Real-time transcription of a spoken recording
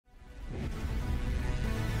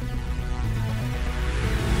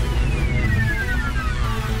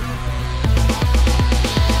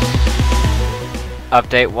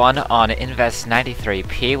Update 1 on Invest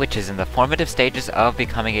 93P, which is in the formative stages of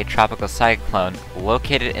becoming a tropical cyclone,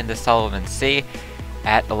 located in the Solomon Sea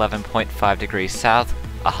at 11.5 degrees south,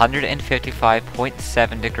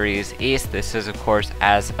 155.7 degrees east. This is, of course,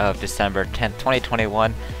 as of December 10th,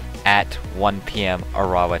 2021 at 1 p.m.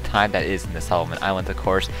 Arawa time. That is in the Solomon Islands, of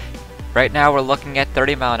course. Right now we're looking at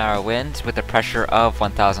 30-mile-an-hour winds with a pressure of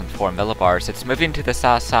 1004 millibars. It's moving to the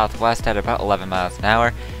south-southwest at about 11 miles an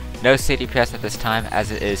hour. No CDPS at this time,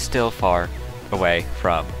 as it is still far away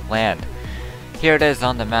from land. Here it is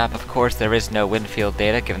on the map. Of course, there is no wind field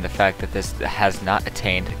data given the fact that this has not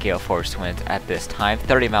attained gale force winds at this time.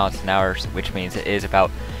 30 miles an hour, which means it is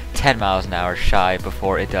about 10 miles an hour shy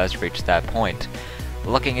before it does reach that point.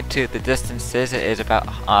 Looking into the distances, it is about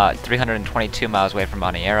 322 miles away from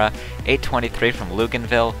Honiara, 823 from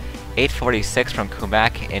Luganville, 846 from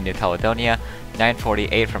Kumak in New Caledonia,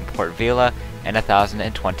 948 from Port Vila, and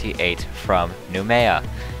 1028 from Noumea.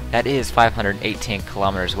 That is 518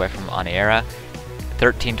 kilometers away from Honiara,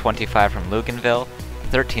 1325 from Luganville,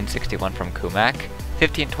 1361 from Kumak,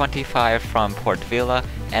 1525 from Port Vila,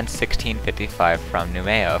 and 1655 from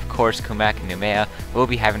Noumea. Of course, Kumak and Noumea will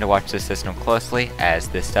be having to watch the system closely, as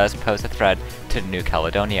this does pose a threat to New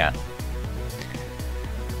Caledonia.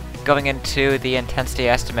 Going into the intensity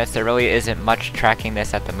estimates, there really isn't much tracking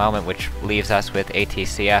this at the moment, which leaves us with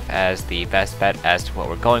ATCF as the best bet as to what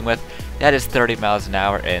we're going with. That is 30 miles an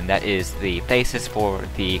hour, and that is the basis for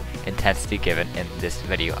the intensity given in this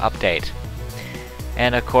video update.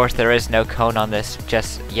 And of course, there is no cone on this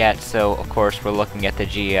just yet, so of course we're looking at the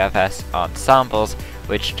GFS ensembles,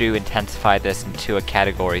 which do intensify this into a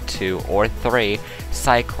category 2 or 3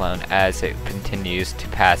 cyclone as it continues to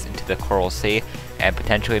pass into the Coral Sea and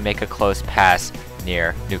potentially make a close pass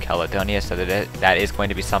near New Caledonia, so that is going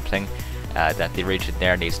to be something that the region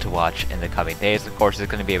there needs to watch in the coming days. Of course, it's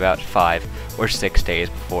going to be about 5 or 6 days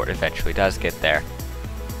before it eventually does get there.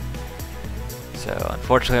 So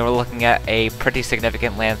unfortunately, we're looking at a pretty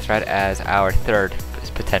significant land threat as our third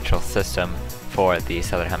potential system for the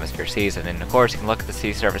Southern Hemisphere season. And of course, you can look at the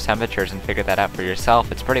sea surface temperatures and figure that out for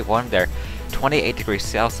yourself. It's pretty warm there. 28 degrees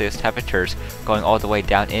Celsius temperatures going all the way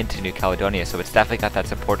down into New Caledonia, so it's definitely got that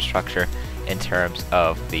support structure in terms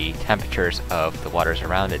of the temperatures of the waters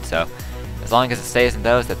around it. So as long as it stays in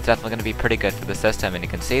those, that's definitely going to be pretty good for the system. And you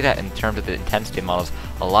can see that in terms of the intensity models,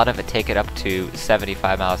 a lot of it take it up to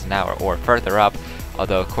 75 miles an hour or further up,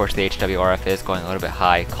 although of course the HWRF is going a little bit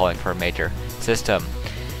high, calling for a major system.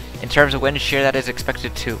 In terms of wind shear, that is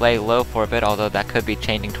expected to lay low for a bit, although that could be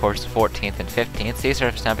changing towards the 14th and 15th. Sea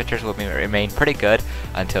surface temperatures will remain pretty good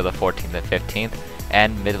until the 14th and 15th,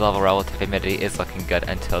 and mid-level relative humidity is looking good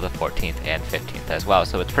until the 14th and 15th as well.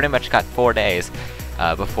 So it's pretty much got 4 days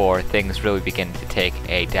before things really begin to take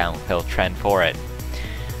a downhill trend for it.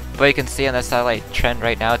 But you can see on the satellite trend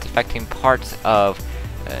right now, it's affecting parts of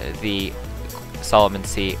the Solomon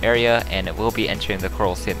Sea area, and it will be entering the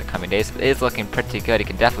Coral Sea in the coming days. It is looking pretty good. You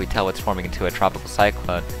can definitely tell it's forming into a tropical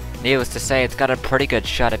cyclone. Needless to say, it's got a pretty good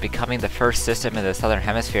shot at becoming the first system in the Southern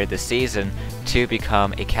Hemisphere this season to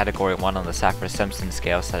become a Category 1 on the Saffir-Simpson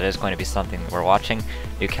scale, so that is going to be something that we're watching.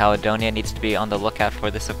 New Caledonia needs to be on the lookout for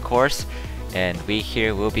this, of course, and we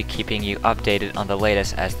here will be keeping you updated on the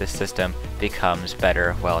latest as this system becomes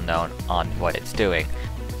better well known on what it's doing.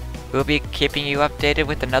 We'll be keeping you updated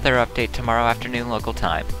with another update tomorrow afternoon local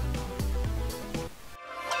time.